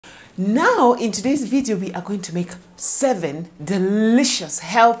Now in today's video we are going to make 7 delicious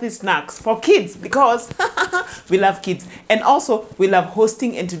healthy snacks for kids because we love kids and also we love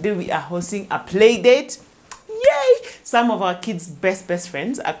hosting, and today we are hosting a play date. Yay! Some of our kids' best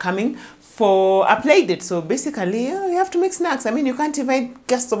friends are coming for a play date. So basically, you have to make snacks. I mean, you can't invite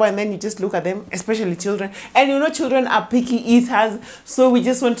guests over and then you just look at them, especially children. And you know, children are picky eaters. So we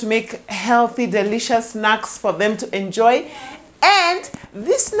just want to make healthy, delicious snacks for them to enjoy. And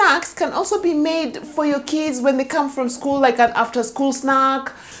these snacks can also be made for your kids when they come from school, like an after-school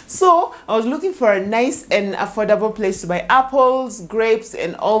snack. So I was looking for a nice and affordable place to buy apples, grapes,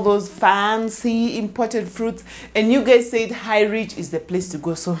 and all those fancy imported fruits. And you guys said High Reach is the place to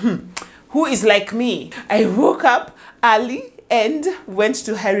go. So who is like me? I woke up early and went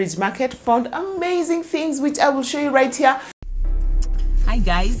to High Reach Market, found amazing things which I will show you right here. Hi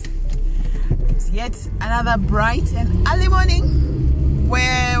guys. Yet another bright and early morning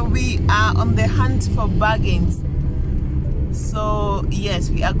where we are on the hunt for bargains. So yes,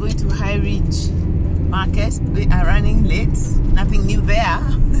 we are going to High Reach Market. We are running late, nothing new there.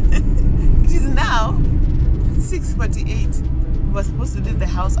 It is now 6:48. We were supposed to leave the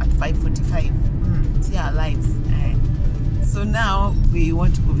house at 5:45. See our lives. So now we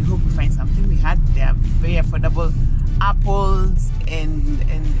want to go. We hope we find something. We had there very affordable apples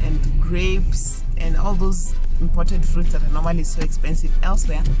and grapes and all those imported fruits that are normally so expensive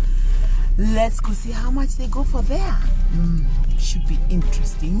elsewhere. Let's go see how much they go for there. Should be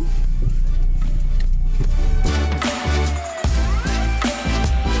interesting.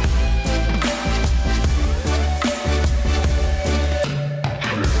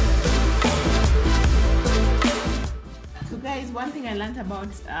 One thing I learned about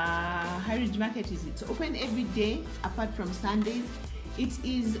High Reach Market is it's open every day apart from Sundays. It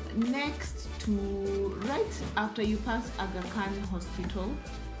is next to, right after you pass Aga Khan Hospital,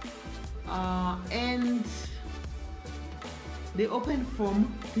 and they open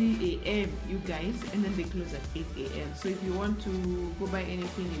from 3 a.m. you guys, and then they close at 8 a.m. So if you want to go buy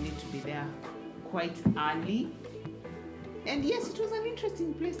anything, you need to be there quite early. And yes, it was an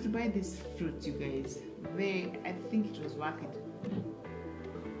interesting place to buy this fruit, you guys. I think it was worth it.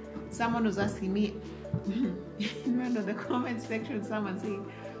 Someone was asking me in one of the comment section, someone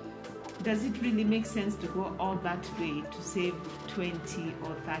saying, does it really make sense to go all that way to save 20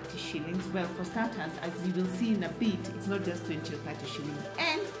 or 30 shillings? Well, for starters, as you will see in a bit, it's not just 20 or 30 shillings.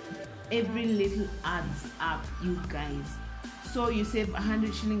 And every little adds up, you guys. So you save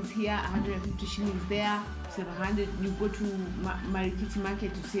 100 shillings here, 150 shillings there, save 100, you go to Marikiti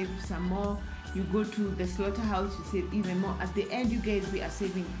Market, you save some more, you go to the slaughterhouse, you save even more. At the end, you guys, we are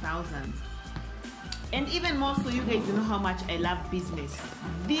saving thousands. And even more so, you guys, you know how much I love business.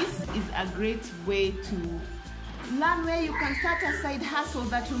 This is a great way to learn where you can start a side hustle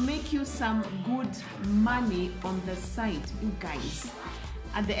that will make you some good money on the side, you guys.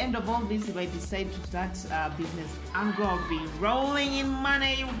 At the end of all this, if I decide to start a business, I'm gonna be rolling in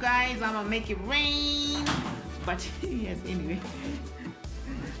money, you guys. I'm gonna make it rain. But yes, anyway,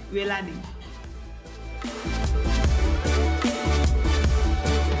 we're learning.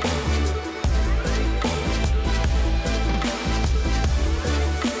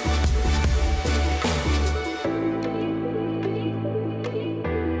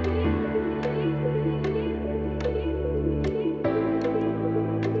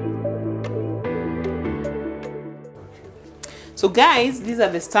 So guys, these are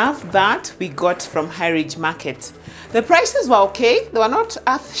the stuff that we got from High Reach Market. The prices were okay. They were not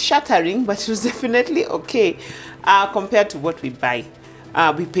earth-shattering, but it was definitely okay compared to what we pay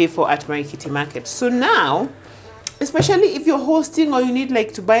for at Marikiti Market. So now, especially if you're hosting or you need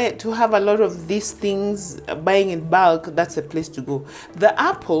like to have a lot of these things, buying in bulk, that's a place to go. The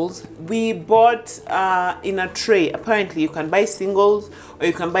apples we bought in a tray. Apparently you can buy singles, or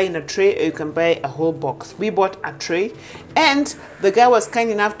you can buy in a tray, or you can buy a whole box. We bought a tray, and the guy was kind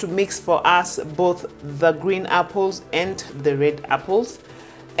enough to mix for us both the green apples and the red apples.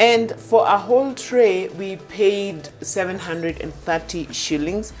 And for a whole tray we paid 730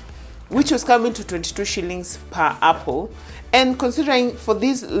 shillings, which was coming to 22 shillings per apple. And considering for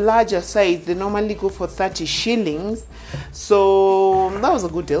this larger size, they normally go for 30 shillings. So that was a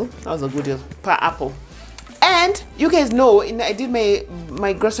good deal. That was a good deal per apple. And you guys know, I did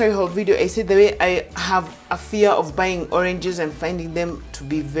my grocery haul video, I said the way I have a fear of buying oranges and finding them to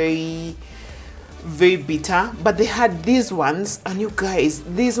be very bitter, but they had these ones, and you guys,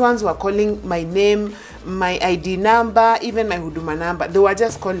 these ones were calling my name, my ID number, even my huduma number. They were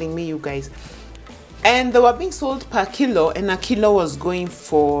just calling me, you guys. And they were being sold per kilo, and a kilo was going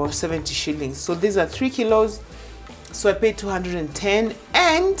for 70 shillings. So these are 3 kilos, so I paid 210.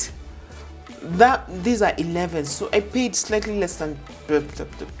 And these are 11, so I paid slightly less than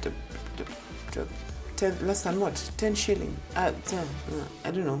 10, less than what, 10 shilling, 10,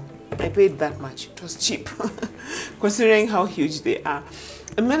 I don't know, I paid that much. It was cheap considering how huge they are.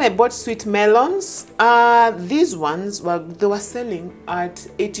 And then I bought sweet melons. These ones they were selling at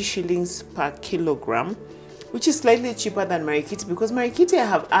 80 shillings per kilogram, which is slightly cheaper than Marikiti, because Marikiti I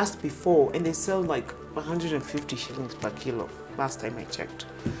have asked before and they sell like 150 shillings per kilo last time I checked.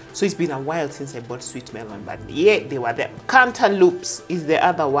 So it's been a while since I bought sweet melon, but yeah, they were there. Cantaloupes is the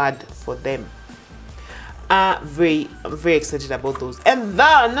other word for them. I'm very excited about those. And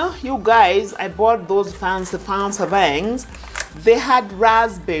then, you guys, I bought those fancy things. They had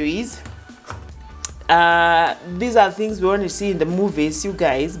raspberries. These are things we want to see in the movies, you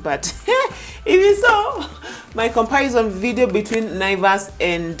guys, but if you saw my comparison video between Naivas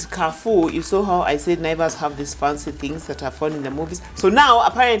and Carrefour, you saw how I said Naivas have these fancy things that are found in the movies. So now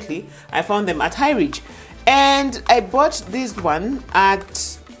apparently I found them at High Ridge, and I bought this one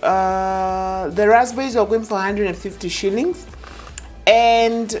at the raspberries are going for 150 shillings,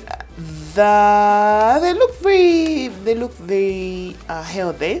 and they look very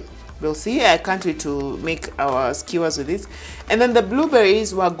healthy. We'll see. I can't wait to make our skewers with this. And then the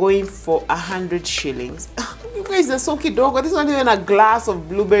blueberries were going for 100 shillings. You guys are so kidogo. This is not even a glass of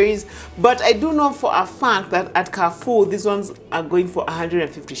blueberries, but I do know for a fact that at Carrefour these ones are going for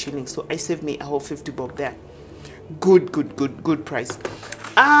 150 shillings. So I saved me a whole 50 bob there. Good price.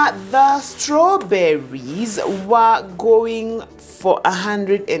 The strawberries were going for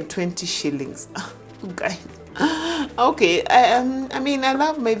 120 shillings. Guys, okay, I mean, I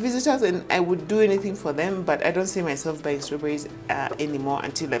love my visitors and I would do anything for them, but I don't see myself buying strawberries anymore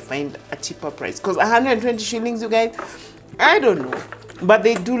until I find a cheaper price, because 120 shillings, you guys, I don't know, but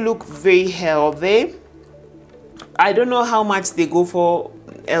they do look very healthy. I don't know how much they go for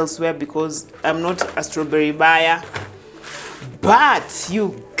elsewhere because I'm not a strawberry buyer. But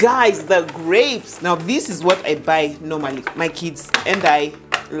you guys, the grapes, now this is what I buy normally. My kids and I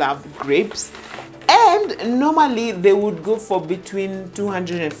love grapes, and normally they would go for between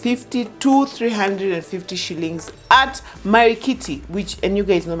 250 to 350 shillings at Marikiti, which, and you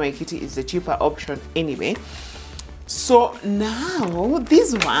guys know Marikiti is the cheaper option anyway. So now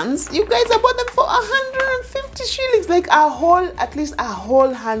these ones, you guys, I bought them for 150 shillings, like at least a whole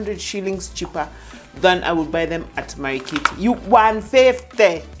 100 shillings cheaper than I would buy them at Marikiti. You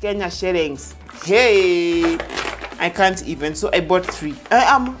 150 Kenya shillings. Hey, I can't even. So I bought 3.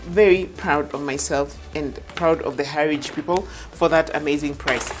 I am very proud of myself and proud of the High Ridge people for that amazing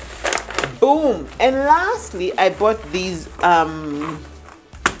price. Boom. And lastly, I bought these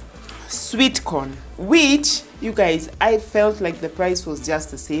sweet corn, which, you guys, I felt like the price was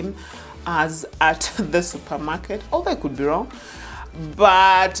just the same as at the supermarket, although I could be wrong,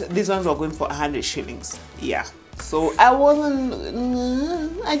 but these ones were going for 100 shillings. Yeah, so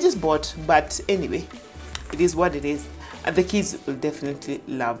I just bought, but anyway, it is what it is. The kids will definitely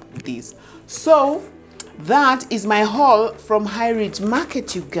love these. So that is my haul from High Ridge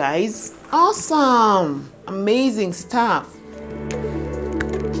Market, you guys. Awesome, amazing stuff.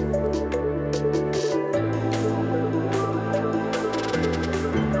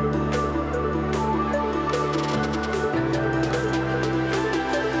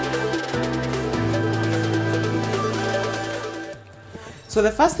 So the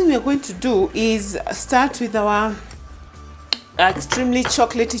first thing we are going to do is start with our extremely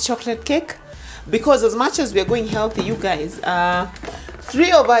chocolatey chocolate cake, because as much as we are going healthy, you guys,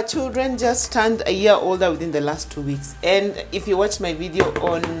 3 of our children just turned a year older within the last 2 weeks. And if you watch my video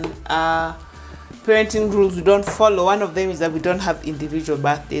on parenting rules we don't follow, one of them is that we don't have individual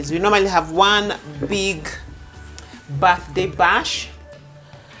birthdays. We normally have one big birthday bash,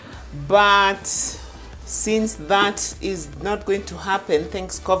 but since that is not going to happen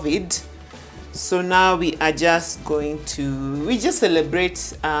thanks COVID, so now we are just going to just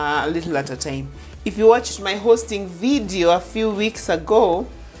celebrate a little at a time. If you watched my hosting video a few weeks ago,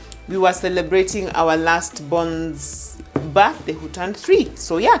 we were celebrating our last born's birthday who turned 3.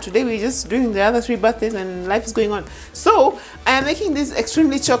 So yeah, today we're just doing the other 3 birthdays and life is going on. So I am making this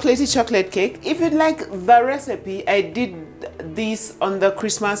extremely chocolatey chocolate cake. If you'd like the recipe, I did this on the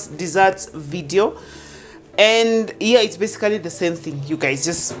Christmas desserts video. And yeah, it's basically the same thing, you guys,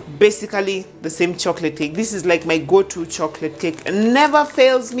 just basically the same chocolate cake. This is like my go-to chocolate cake. It never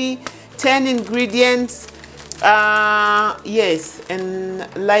fails me. 10 ingredients. Yes, and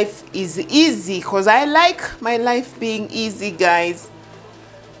life is easy because I like my life being easy, guys.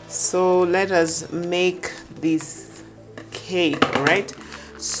 So let us make this cake. All right,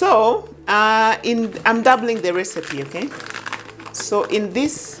 so I'm doubling the recipe. Okay, so in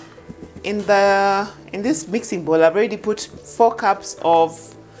this in this mixing bowl, I've already put 4 cups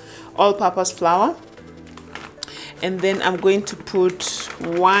of all-purpose flour, and then I'm going to put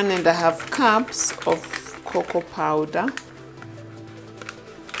 1.5 cups of cocoa powder.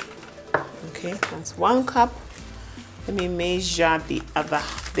 Okay, that's 1 cup. Let me measure the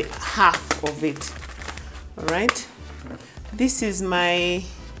half of it. All right, this is my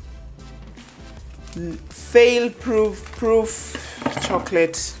fail-proof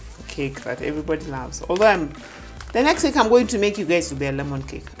chocolate cake that everybody loves. Although the next cake I'm going to make you guys will be a lemon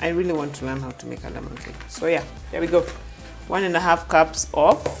cake. I really want to learn how to make a lemon cake. So yeah, there we go. 1.5 cups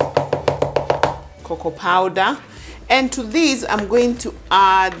of cocoa powder, and to these I'm going to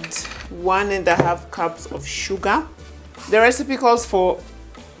add 1.5 cups of sugar. The recipe calls for,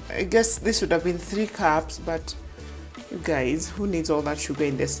 I guess this would have been 3 cups, but you guys, who needs all that sugar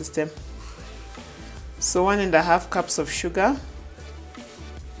in their system? So 1.5 cups of sugar.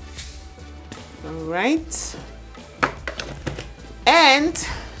 All right, and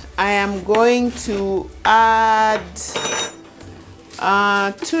I am going to add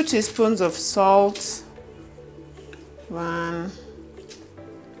 2 teaspoons of salt. 1,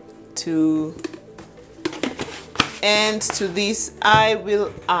 2, and to this I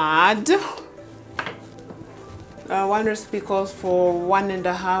will add, one recipe calls for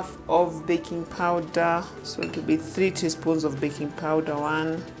 1.5 of baking powder, so it will be 3 teaspoons of baking powder.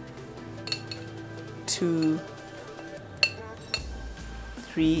 1, 2,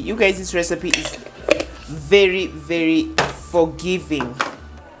 3. You guys, this recipe is very, very forgiving.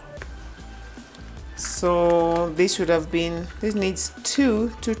 So this should have been, this needs 2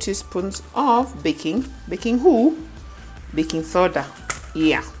 teaspoons of baking soda.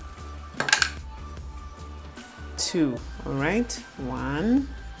 Yeah, 2. All right, 1,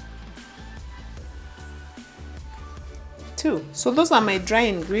 2. So those are my dry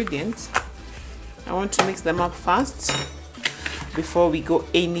ingredients. I want to mix them up fast before we go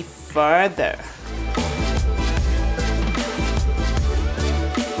any further.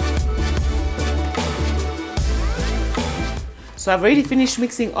 So I've already finished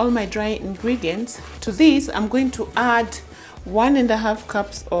mixing all my dry ingredients. To this, I'm going to add 1.5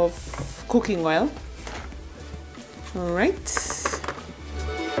 cups of cooking oil. All right.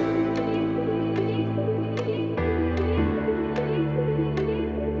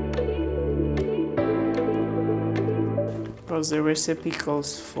 Because the recipe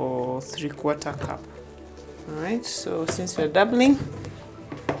calls for 3/4 cup. All right, so since we're doubling,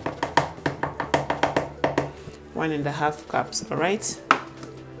 1.5 cups. All right,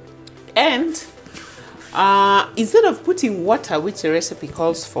 and instead of putting water, which the recipe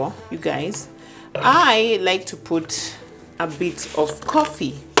calls for, you guys, I like to put a bit of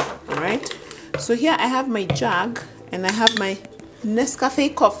coffee. All right, so here I have my jug and I have my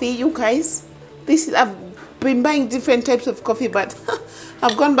Nescafe coffee. You guys, this is, I've been buying different types of coffee, but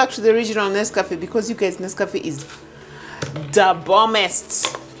I've gone back to the original Nescafe because you guys, Nescafe is the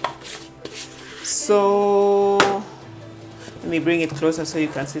bombest. So let me bring it closer so you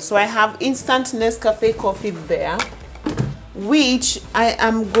can see. So I have instant Nescafe coffee there, which I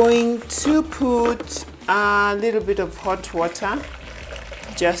am going to put a little bit of hot water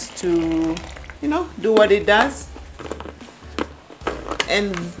just to, you know, do what it does.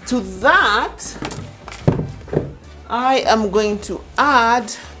 And to that, I am going to add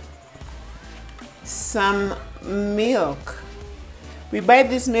some milk. We buy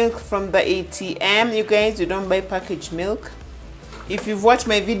this milk from the ATM, you guys. You don't buy packaged milk. If you've watched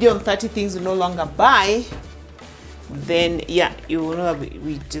my video on 30 things you no longer buy, then yeah, you will know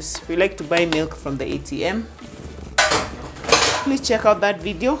we like to buy milk from the ATM. Please check out that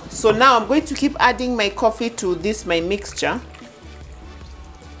video. So now I'm going to keep adding my coffee to this, my mixture,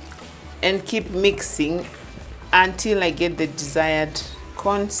 and keep mixing until I get the desired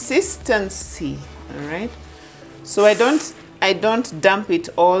consistency. All right, so I don't dump it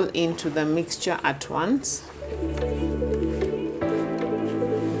all into the mixture at once.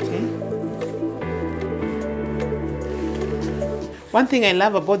 Okay. One thing I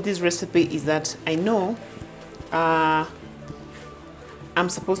love about this recipe is that I know I'm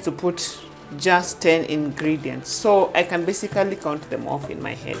supposed to put just 10 ingredients, so I can basically count them off in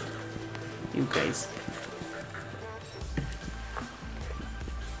my head, you guys.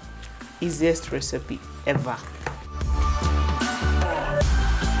 Easiest recipe ever.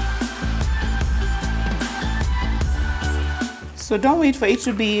 So don't wait for it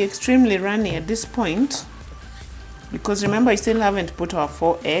to be extremely runny at this point, because remember, I still haven't put our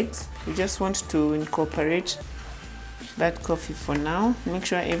 4 eggs. We just want to incorporate that coffee for now. Make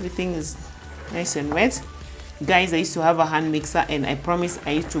sure everything is nice and wet. Guys, I used to have a hand mixer, and I promise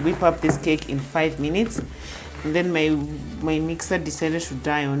I used to whip up this cake in 5 minutes, and then my mixer decided to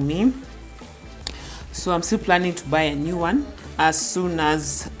die on me. So I'm still planning to buy a new one as soon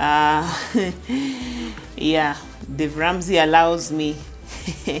as yeah, Dave Ramsey allows me.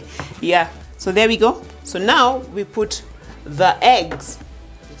 Yeah, so there we go. So now we put the eggs.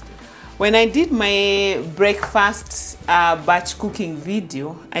 When I did my breakfast batch cooking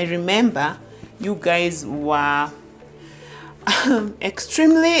video, I remember you guys were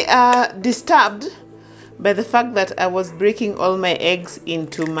extremely disturbed by the fact that I was breaking all my eggs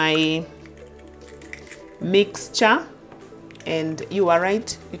into my mixture, and you are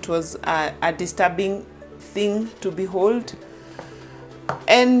right, it was a disturbing thing to behold.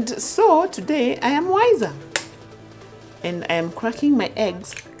 And so today I am wiser, and I am cracking my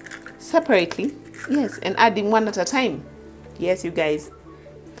eggs separately, yes, and adding one at a time. Yes, you guys,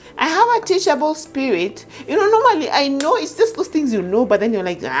 I have a teachable spirit. You know, normally I know it's just those things you know, but then you're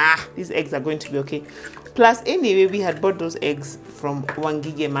like, these eggs are going to be okay. Plus, anyway, we had bought those eggs from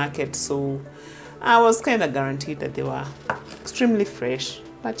Wangige market, so I was kind of guaranteed that they were extremely fresh.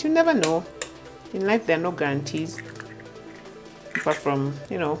 But you never know. In life, there are no guarantees, apart from,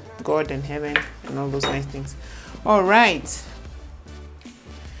 you know, God and heaven and all those nice things. All right.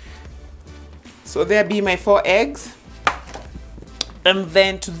 So there be my 4 eggs. And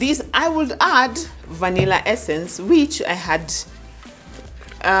then to this, I would add vanilla essence, which I had,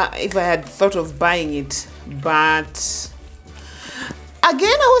 if I had thought of buying it. But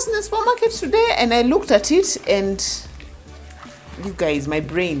again, I was in the supermarket today and I looked at it, and you guys, my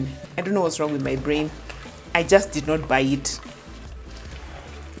brain, I don't know what's wrong with my brain. I just did not buy it.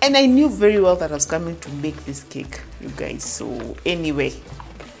 And I knew very well that I was coming to make this cake, you guys. So anyway,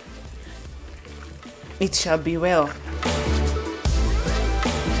 it shall be well.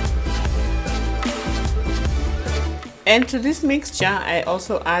 And to this mixture, I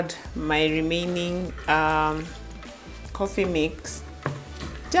also add my remaining coffee mix,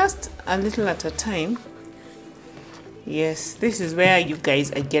 just a little at a time. Yes, this is where you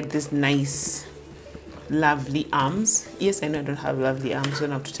guys, I get this nice, lovely arms. Yes, I know I don't have lovely arms. You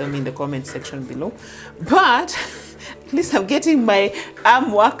don't have to tell me in the comment section below. But at least I'm getting my arm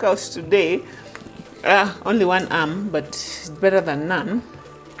workouts today. Only one arm, but it's better than none.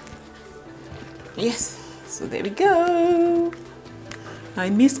 Yes. So there we go. I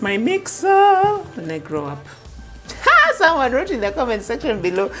miss my mixer when I grow up. Someone wrote in the comment section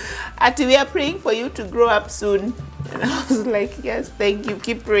below, we are praying for you to grow up soon. And I was like, yes, thank you.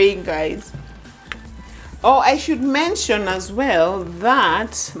 Keep praying, guys. Oh, I should mention as well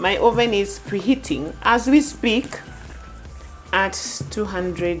that my oven is preheating as we speak at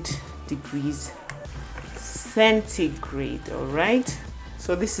 200 degrees centigrade. All right.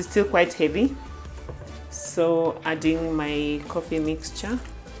 So this is still quite heavy. So adding my coffee mixture.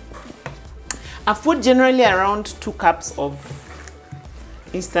 I put generally around 2 cups of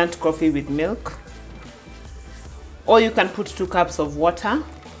instant coffee with milk, or you can put 2 cups of water.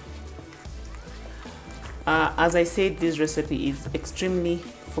 As I said, this recipe is extremely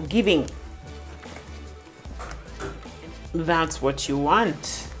forgiving. That's what you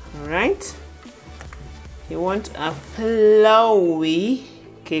want, all right? You want a flowy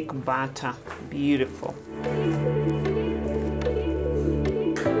cake batter. Beautiful.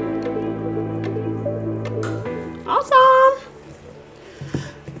 Awesome.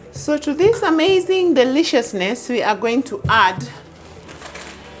 So to this amazing deliciousness, we are going to add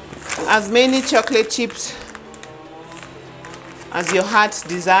as many chocolate chips as your heart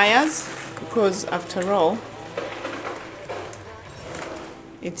desires, because after all,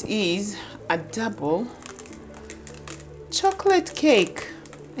 it is a double chocolate cake.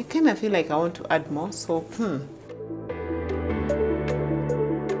 I kind of feel like I want to add more, so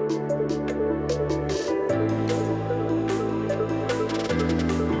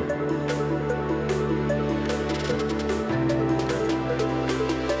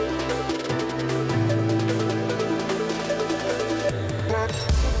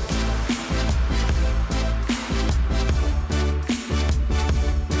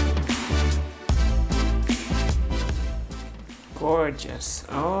gorgeous.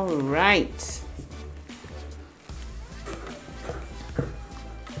 All right,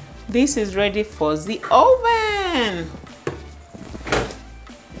 this is ready for the oven.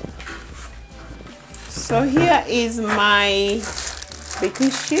 So here is my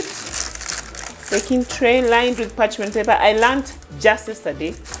baking sheet, baking tray lined with parchment paper. I learned just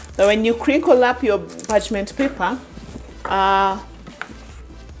yesterday that when you crinkle up your parchment paper,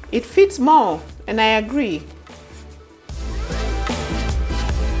 it fits more, and I agree.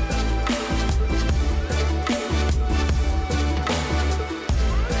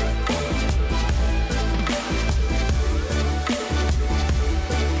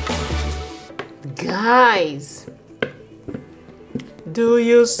 Guys, do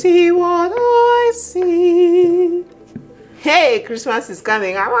you see what I see? Hey, Christmas is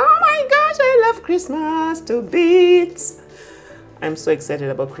coming. Oh my gosh, I love Christmas to bits. I'm so excited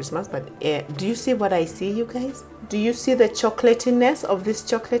about Christmas, but do you see what I see, you guys? Do you see the chocolatiness of this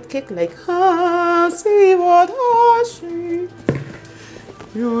chocolate cake? Like, see what I see.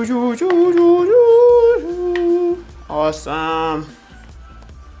 Awesome.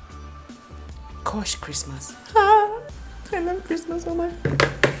 Gosh, Christmas. I love Christmas so much.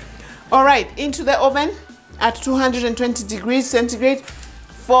 All right, into the oven at 220 degrees centigrade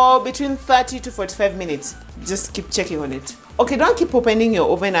for between 30 to 45 minutes. Just keep checking on it. Okay, don't keep opening your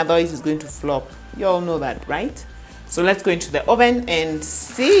oven, otherwise it's going to flop. You all know that, right? So let's go into the oven and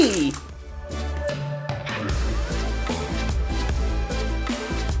see.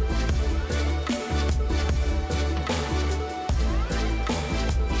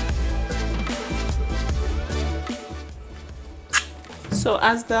 So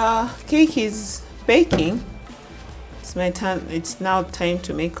as the cake is baking, it's my turn. It's now time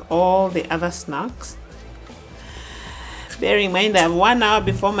to make all the other snacks. Bear in mind I have 1 hour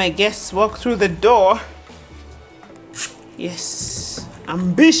before my guests walk through the door. Yes,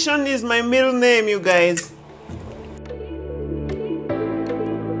 ambition is my middle name, you guys.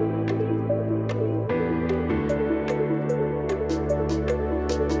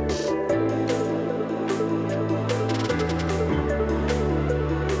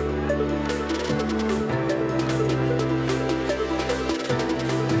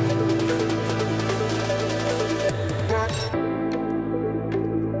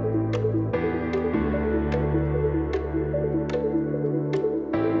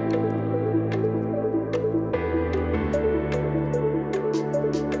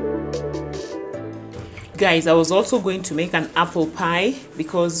 Guys, I was also going to make an apple pie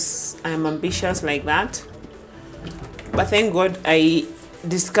because I'm ambitious like that, but thank God I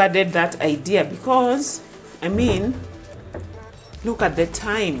discarded that idea because, I mean, look at the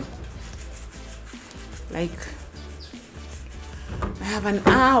time. Like, I have an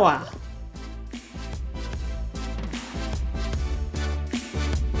hour.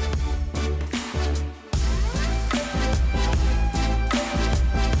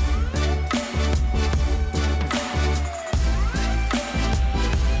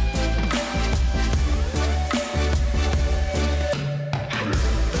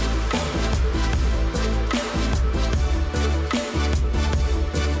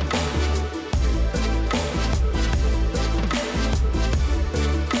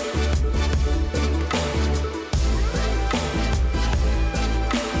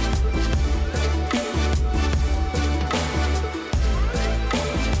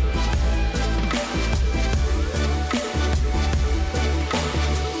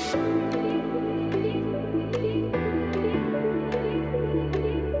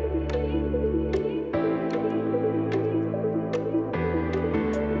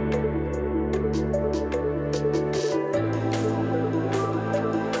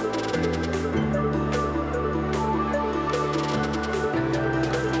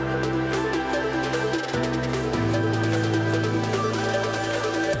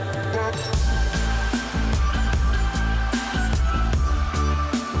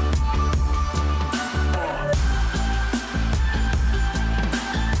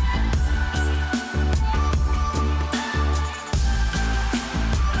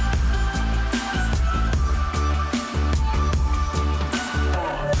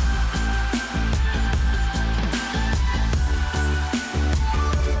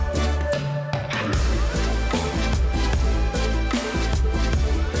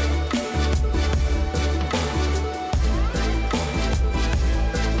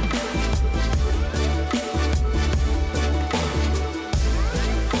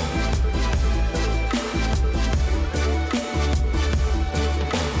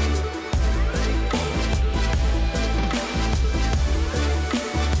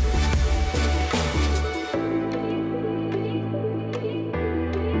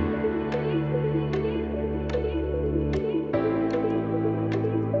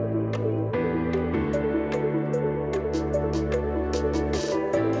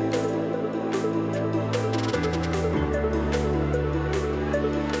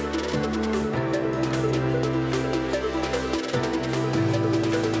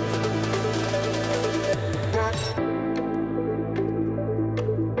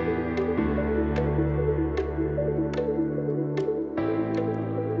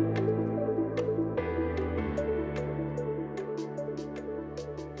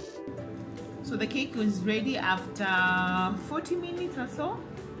 So the cake was ready after 40 minutes or so.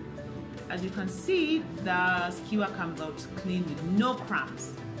 as you can see, the skewer comes out clean with no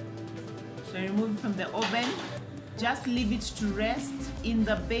crumbs. So I remove it from the oven. Just leave it to rest in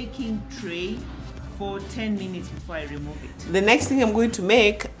the baking tray for 10 minutes before I remove it. The next thing I'm going to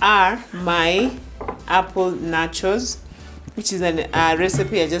make are my apple nachos, which is a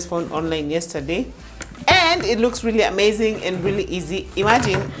recipe I just found online yesterday. And it looks really amazing and really easy.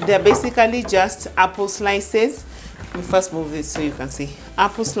 Imagine, they're basically just apple slices. Let me first move this so you can see.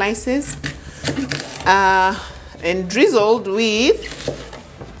 Apple slices and drizzled with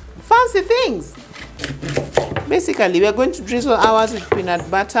fancy things. Basically, we are going to drizzle ours with peanut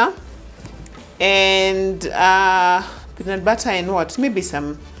butter and what? Maybe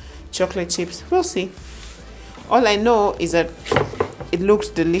some chocolate chips. We'll see. All I know is that it looks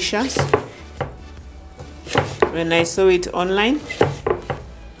delicious when I saw it online.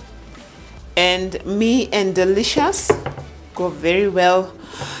 And me and delicious go very well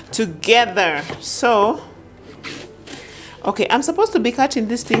together. So, okay, I'm supposed to be cutting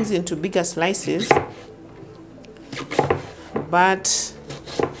these things into bigger slices, but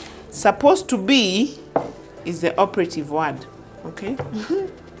supposed to be is the operative word, okay?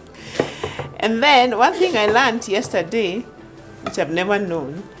 And then one thing I learned yesterday, which I've never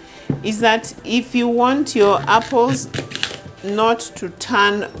known, is that if you want your apples not to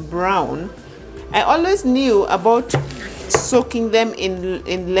turn brown, I always knew about soaking them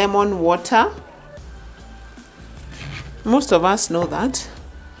in lemon water. Most of us know that.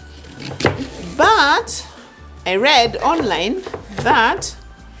 But I read online that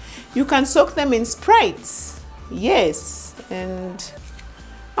you can soak them in Sprites. Yes. And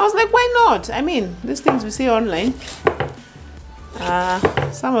I was like, why not? I mean, these things we see online,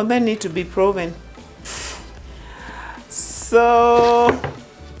 some of them need to be proven. So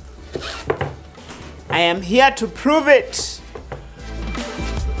I am here to prove it.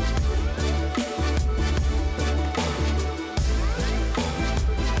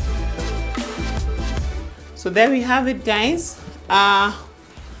 So there we have it, guys. I'll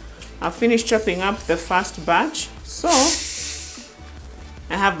finish chopping up the first batch. So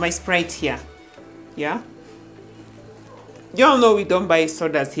I have my Sprite here. Yeah. You all know we don't buy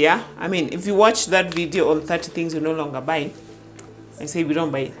sodas here. I mean, if you watch that video on 30 things you no longer buy, I say we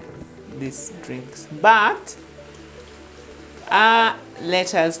don't buy these drinks. But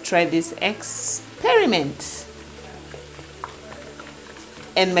let us try this experiment.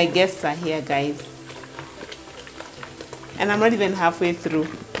 And my guests are here, guys. And I'm not even halfway through.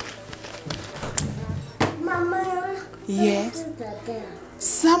 Mama. Yes.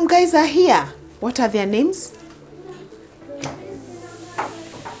 Some guys are here. What are their names?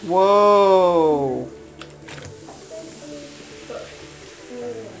 Whoa.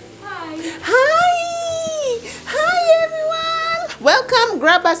 Hi everyone. Welcome.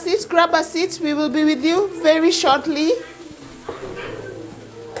 Grab a seat. Grab a seat. We will be with you very shortly.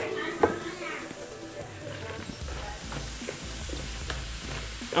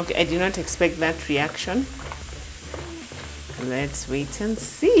 Okay, I did not expect that reaction. Let's wait and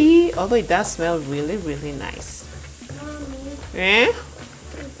see. Although it does smell really, really nice. Eh?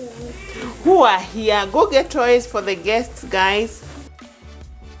 Who are here? Go get toys for the guests, guys.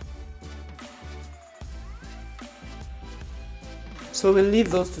 So we'll leave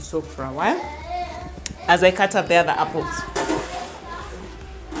those to soak for a while as I cut up the other apples.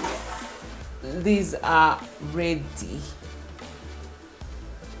 These are ready.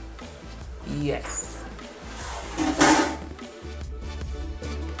 Yes.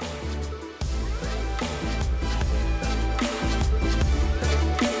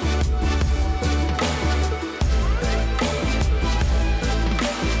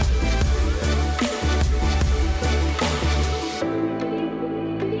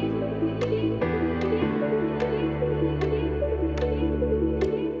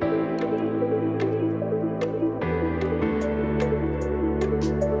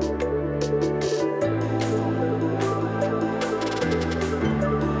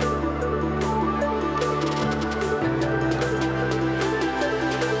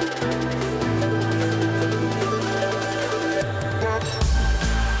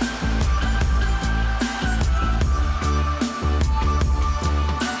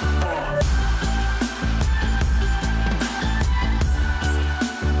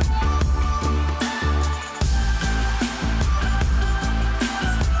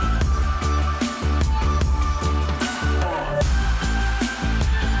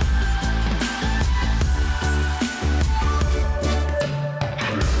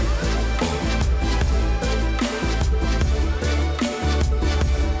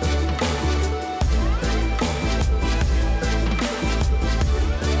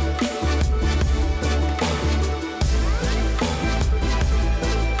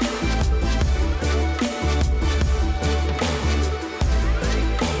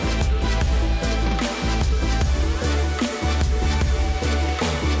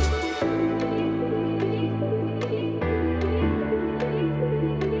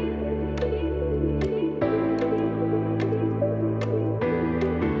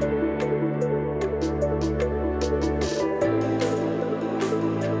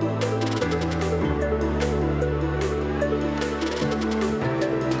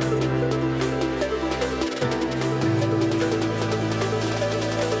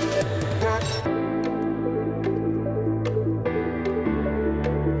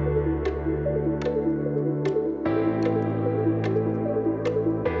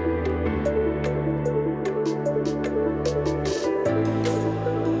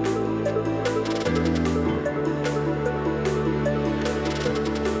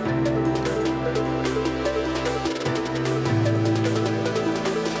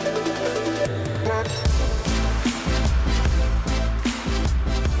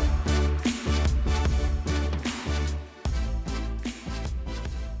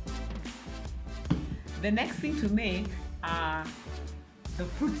 The next thing to make are the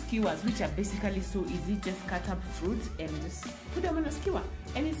fruit skewers, which are basically so easy. Just cut up fruits and just put them on a skewer.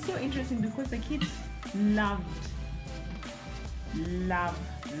 And it's so interesting because the kids love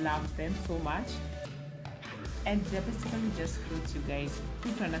them so much. And they're basically just fruits, you guys.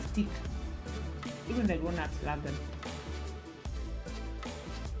 Fruit on a stick. Even the grown-ups love them.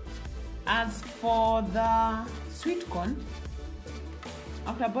 As for the sweet corn,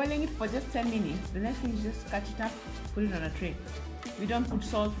 after boiling it for just 10 minutes, the next thing is just cut it up, put it on a tray. We don't put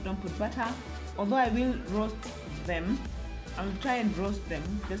salt, we don't put butter. Although I will roast them, I will try and roast them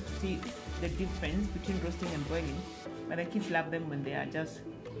just to see the difference between roasting and boiling. But the kids love them when they are just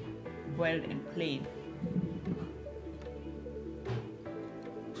boiled and plain.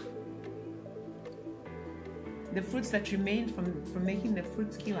 The fruits that remain from making the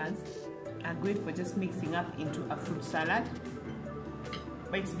fruit skewers are great for just mixing up into a fruit salad.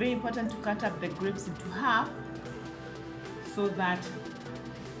 But it's very important to cut up the grapes into half so that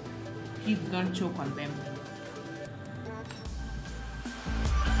kids don't choke on them.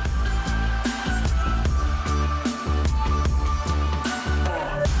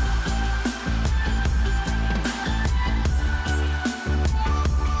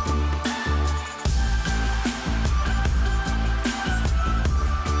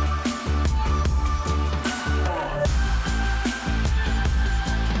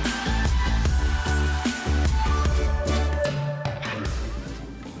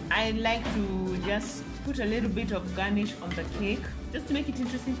 I like to just put a little bit of garnish on the cake just to make it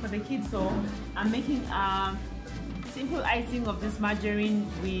interesting for the kids. So I'm making a simple icing of this margarine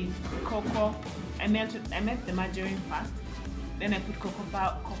with cocoa. I melt the margarine first, then I put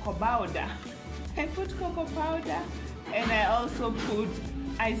cocoa powder. I put cocoa powder and I also put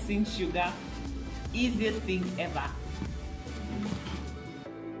icing sugar. Easiest thing ever.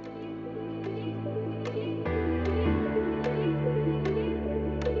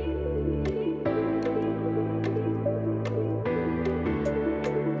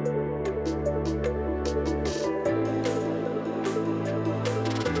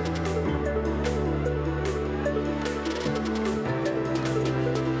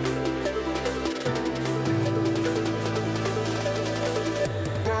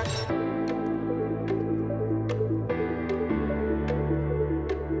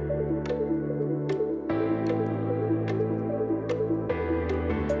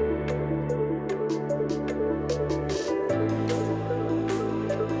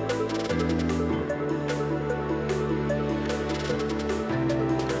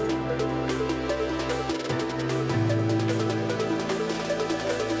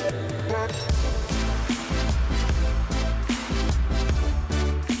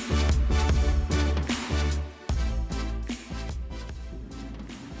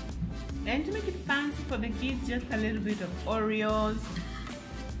 And to make it fancy for the kids, just a little bit of Oreos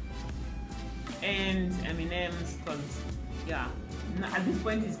and M&M's, because yeah, at this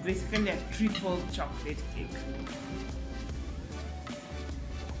point it's basically a triple chocolate cake.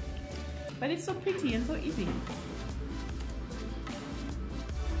 But it's so pretty and so easy.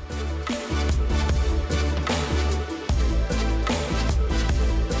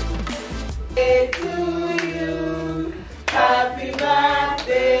 Happy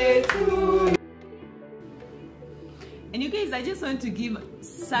birthday to you. And you guys, I just want to give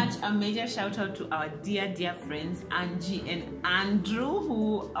such a major shout out to our dear friends Angie and Andrew,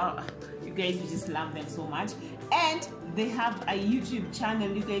 who are, you guys, we just love them so much. And they have a YouTube channel.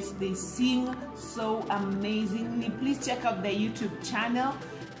 You guys, they sing so amazingly. Please check out their YouTube channel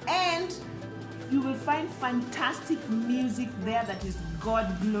and you will find fantastic music there that is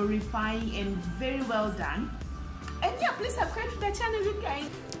God glorifying and very well done. And yeah, please subscribe to the channel, you guys.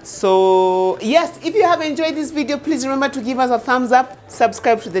 So yes, if you have enjoyed this video, please remember to give us a thumbs up,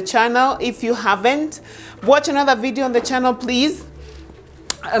 subscribe to the channel if you haven't. Watch another video on the channel, please.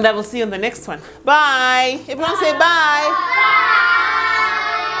 And I will see you on the next one. Bye. Everyone say bye. Bye.